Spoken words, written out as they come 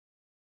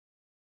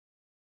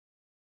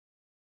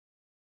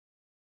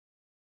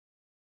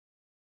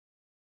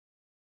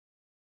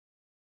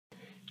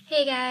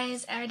Hey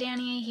guys,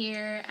 Ardania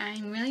here.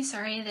 I'm really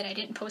sorry that I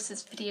didn't post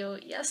this video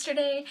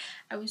yesterday.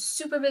 I was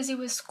super busy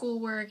with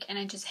schoolwork and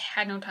I just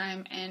had no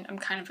time and I'm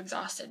kind of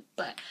exhausted,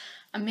 but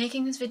I'm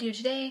making this video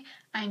today.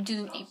 I'm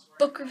doing a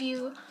book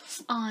review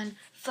on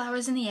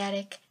Flowers in the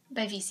Attic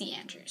by V.C.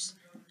 Andrews.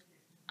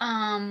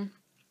 Wow,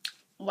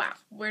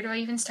 where do I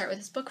even start with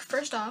this book?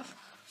 First off,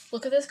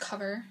 look at this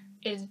cover.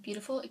 It is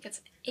beautiful. It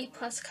gets an A+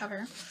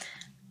 cover.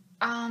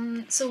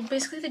 So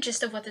basically the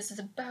gist of what this is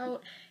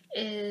about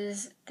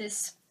is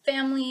this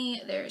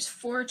family. There's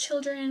 4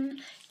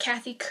 children,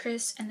 Kathy,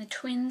 Chris, and the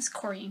twins,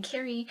 Corey and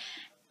Carrie,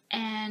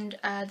 and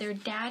their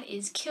dad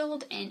is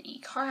killed in a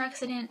car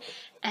accident,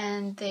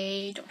 and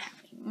they don't have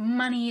any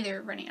money.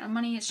 They're running out of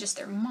money. It's just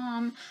their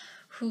mom,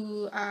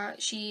 who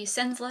she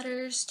sends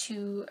letters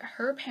to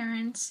her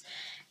parents,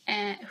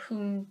 and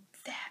whom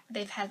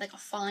they've had like a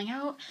falling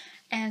out,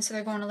 and so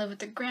they're going to live with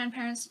their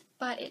grandparents.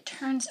 But it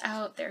turns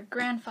out their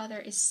grandfather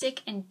is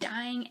sick and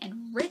dying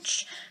and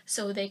rich,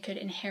 so they could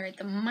inherit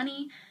the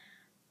money.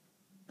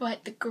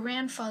 But the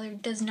grandfather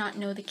does not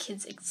know the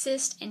kids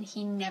exist, and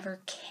he never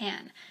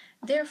can.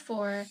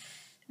 Therefore,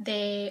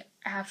 they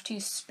have to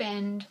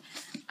spend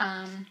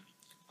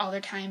all their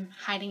time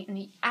hiding in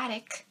the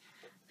attic,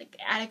 like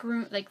the attic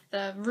room, like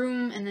the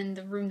room, and then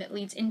the room that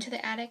leads into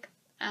the attic.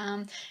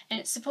 And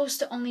it's supposed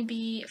to only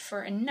be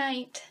for a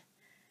night,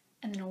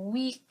 and then a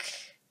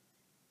week,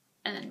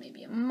 and then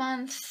maybe a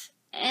month,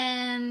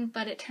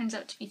 but it turns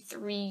out to be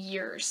 3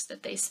 years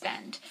that they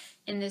spend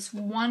in this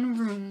one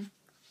room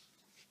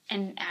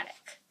and an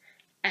attic.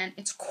 And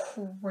it's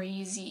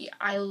crazy.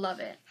 I love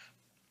it.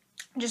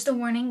 Just a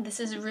warning, this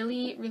is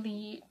really,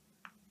 really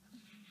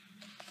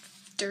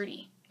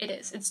dirty. It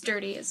is. It's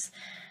dirty. It's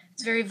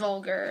very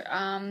vulgar.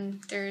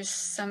 There's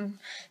some...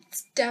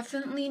 It's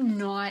definitely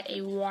not a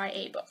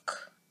YA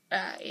book.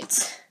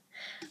 It's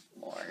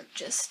more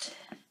just...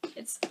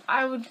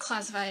 I would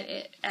classify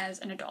it as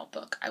an adult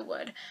book. I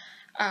would.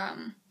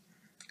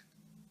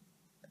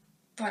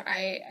 But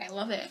I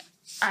love it.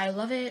 I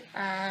love it.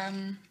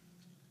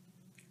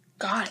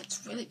 God,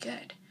 it's really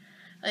good.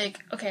 Like,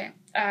 okay,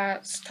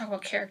 let's talk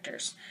about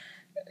characters,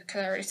 because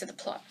I already said the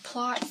plot.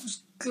 Plot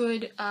was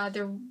good.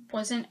 There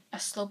wasn't a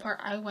slow part.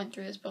 I went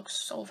through this book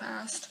so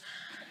fast.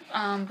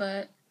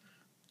 But,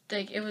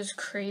 like, it was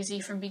crazy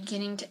from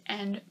beginning to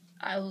end.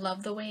 I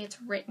love the way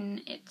it's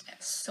written. It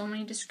has so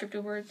many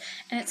descriptive words,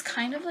 and it's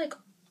kind of like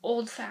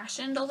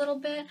old-fashioned a little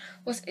bit.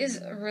 It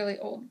is a really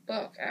old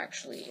book,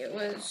 actually. It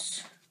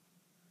was,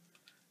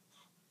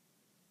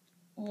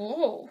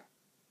 whoa,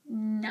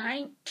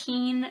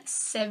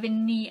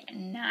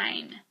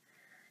 1979.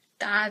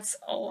 That's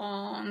a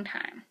long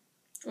time.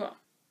 Well,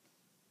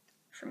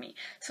 for me.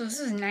 So this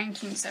is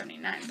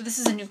 1979, but this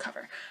is a new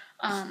cover.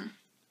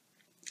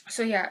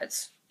 So yeah,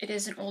 it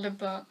is an older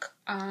book.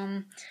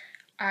 I'm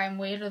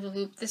way out of the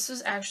loop. This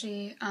was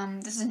actually,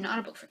 this is not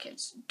a book for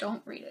kids.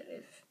 Don't read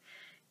it.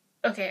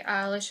 Okay,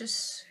 let's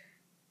just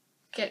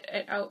get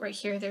it out right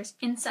here. There's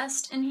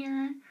incest in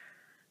here.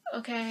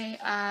 Okay,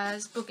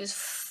 this book is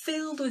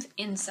filled with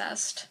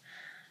incest.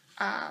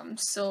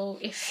 So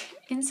if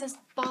incest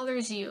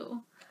bothers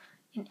you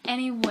in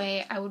any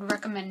way, I would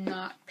recommend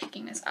not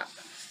picking this up.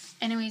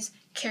 Anyways,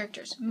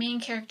 characters. Main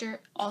character,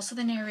 also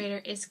the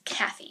narrator, is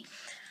Kathy.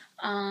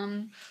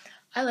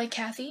 I like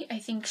Kathy. I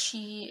think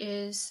she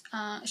is,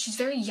 she's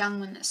very young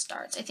when this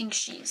starts. I think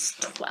she's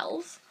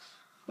 12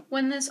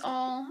 when this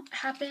all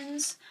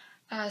happens.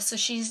 So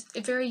she's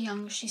very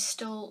young. She's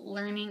still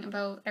learning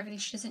about everything.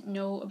 She doesn't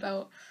know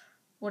about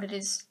what it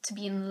is to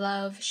be in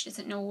love. She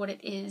doesn't know what it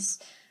is.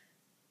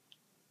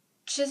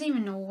 She doesn't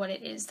even know what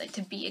it is like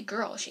to be a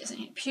girl. She hasn't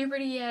hit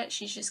puberty yet.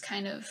 She's just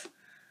kind of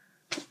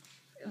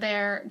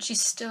there. She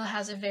still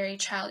has a very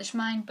childish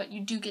mind, but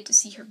you do get to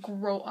see her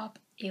grow up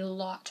a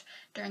lot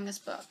during this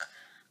book.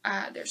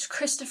 There's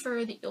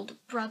Christopher, the older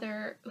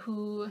brother,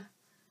 who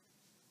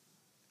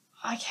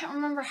I can't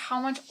remember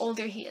how much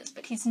older he is,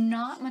 but he's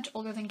not much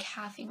older than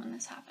Kathy when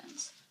this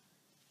happens.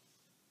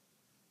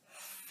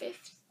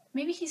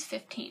 Maybe he's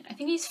 15. I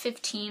think he's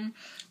 15,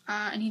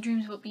 and he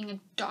dreams about being a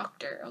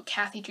doctor. Oh,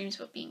 Kathy dreams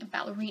about being a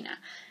ballerina.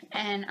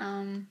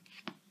 And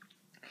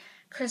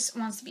Chris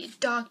wants to be a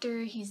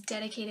doctor. He's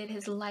dedicated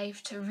his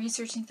life to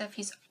researching stuff.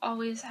 He's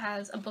always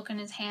has a book in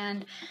his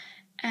hand.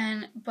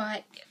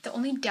 But the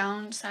only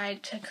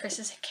downside to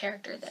Chris's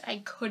character that I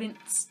couldn't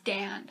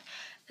stand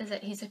is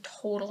that he's a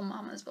total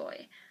mama's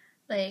boy.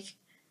 Like,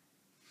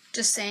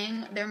 just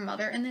saying, their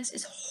mother in this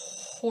is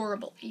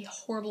horrible. A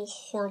horrible,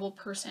 horrible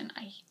person.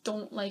 I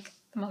don't like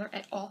the mother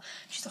at all.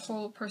 She's a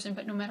horrible person,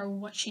 but no matter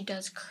what she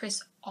does,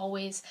 Chris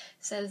always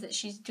says that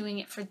she's doing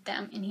it for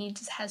them, and he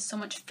just has so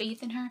much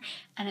faith in her,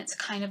 and it's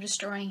kind of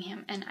destroying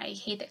him. And I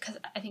hate that, because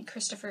I think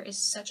Christopher is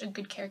such a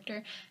good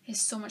character. He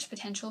has so much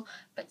potential,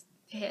 but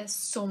he has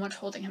so much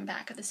holding him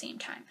back at the same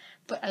time.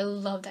 But I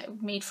love that.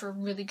 It made for a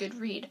really good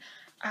read.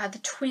 The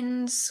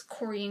twins,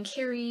 Corey and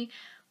Carrie.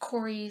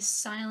 Corey's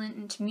silent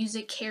into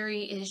music.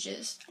 Carrie is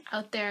just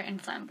out there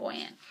and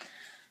flamboyant.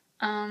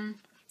 Then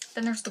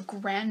there's the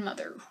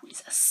grandmother, who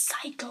is a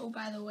psycho,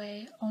 by the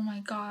way. Oh my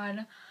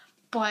god.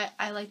 but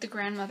I like the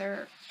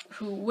grandmother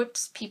who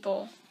whips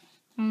people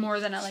more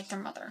than I like their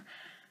mother.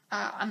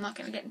 I'm not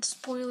going to get into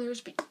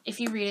spoilers, but if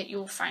you read it,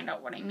 you'll find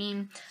out what I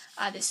mean.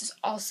 This is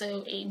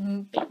also a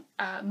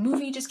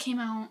movie just came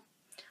out.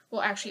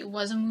 Well, actually, it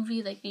was a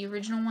movie, like the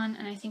original one,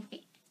 and I think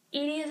the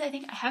 80s,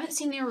 I haven't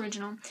seen the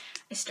original.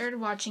 I started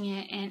watching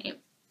it, and it,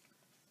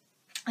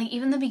 like,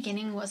 even the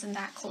beginning wasn't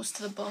that close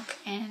to the book,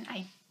 and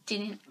I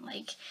didn't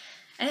like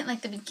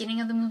the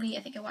beginning of the movie.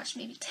 I think I watched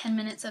maybe 10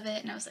 minutes of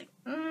it, and I was like,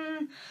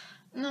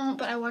 no,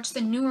 but I watched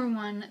the newer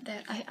one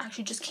that I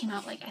actually just came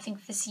out, like, I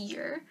think this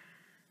year.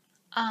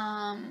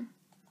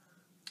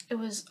 It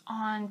was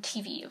on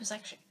TV. It was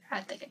actually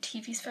at, like, a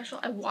TV special.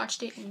 I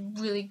watched it,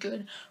 really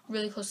good,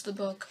 really close to the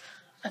book,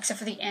 except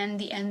for the end.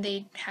 The end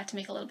they had to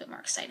make a little bit more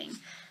exciting.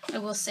 I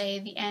will say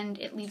the end,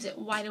 it leaves it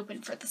wide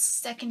open for the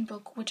second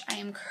book, which I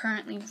am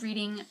currently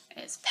reading.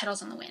 It's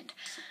Petals on the Wind.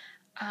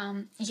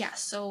 Yeah,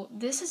 so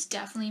this has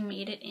definitely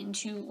made it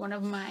into one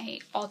of my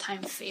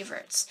all-time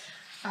favorites.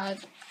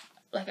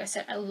 Like I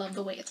said, I love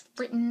the way it's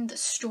written. The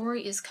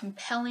story is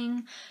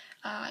compelling.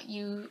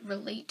 You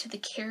relate to the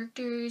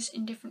characters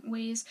in different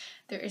ways.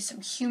 There is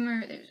some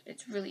humor.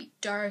 It's really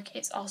dark.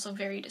 It's also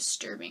very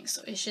disturbing.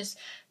 So it just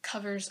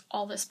covers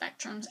all the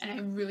spectrums, and I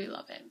really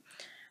love it.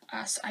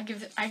 So I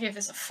give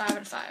this a 5 out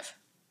of 5.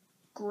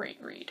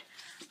 Great read.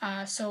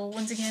 So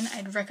once again,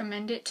 I'd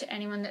recommend it to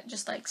anyone that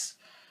just likes.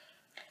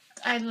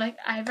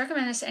 I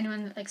recommend this to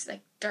anyone that likes,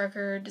 like,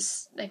 darker,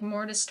 like,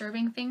 more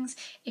disturbing things.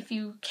 If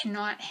you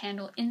cannot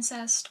handle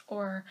incest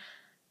or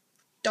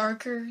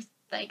darker,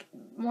 like,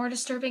 more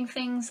disturbing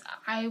things,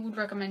 I would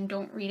recommend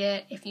don't read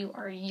it if you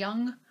are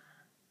young.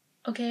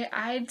 Okay,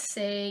 I'd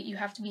say you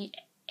have to be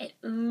at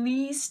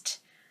least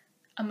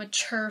a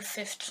mature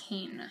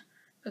 15.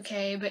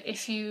 Okay, but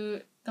if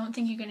you don't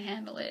think you can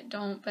handle it,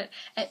 don't. But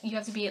you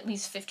have to be at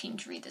least 15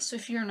 to read this. So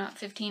if you're not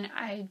 15,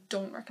 I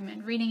don't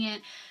recommend reading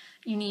it.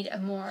 You need a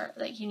more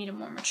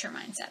mature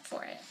mindset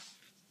for it.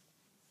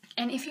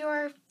 And if you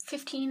are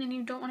 15 and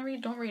you don't want to read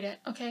it, don't read it,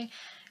 okay?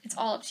 It's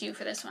all up to you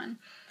for this one.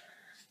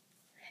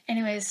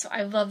 Anyways, so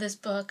I love this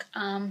book.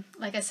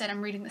 Like I said,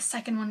 I'm reading the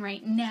second one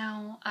right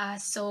now,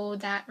 so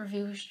that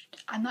review,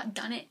 I'm not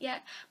done it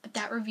yet, but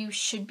that review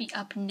should be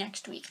up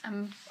next week.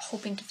 I'm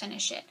hoping to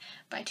finish it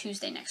by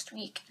Tuesday next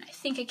week, and I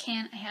think I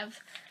can. I have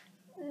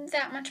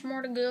that much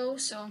more to go,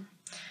 so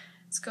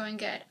it's going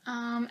good.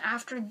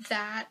 After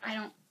that, I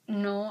don't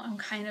know, I'm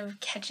kind of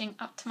catching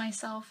up to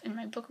myself in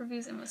my book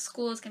reviews, and with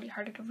school it's going to be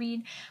harder to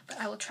read, but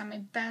I will try my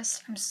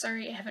best. I'm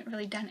sorry I haven't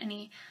really done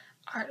any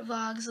art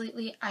vlogs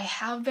lately. I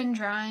have been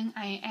drawing.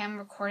 I am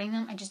recording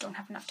them. I just don't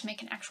have enough to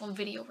make an actual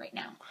video right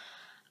now.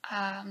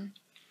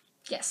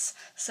 Yes,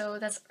 so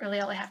that's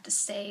really all I have to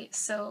say.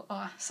 So,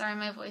 sorry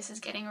my voice is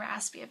getting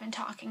raspy. I've been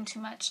talking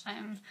too much.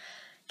 I'm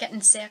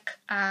getting sick.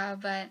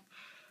 But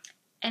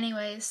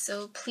anyways,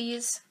 so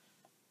please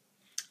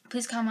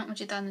comment what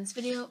you thought in this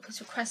video. Please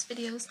request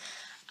videos.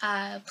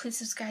 Please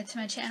subscribe to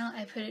my channel.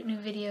 I put out new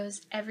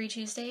videos every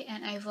Tuesday,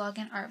 and I vlog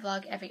an art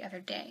vlog every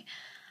other day.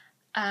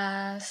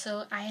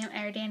 So I am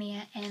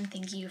Aridania, and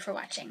thank you for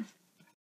watching.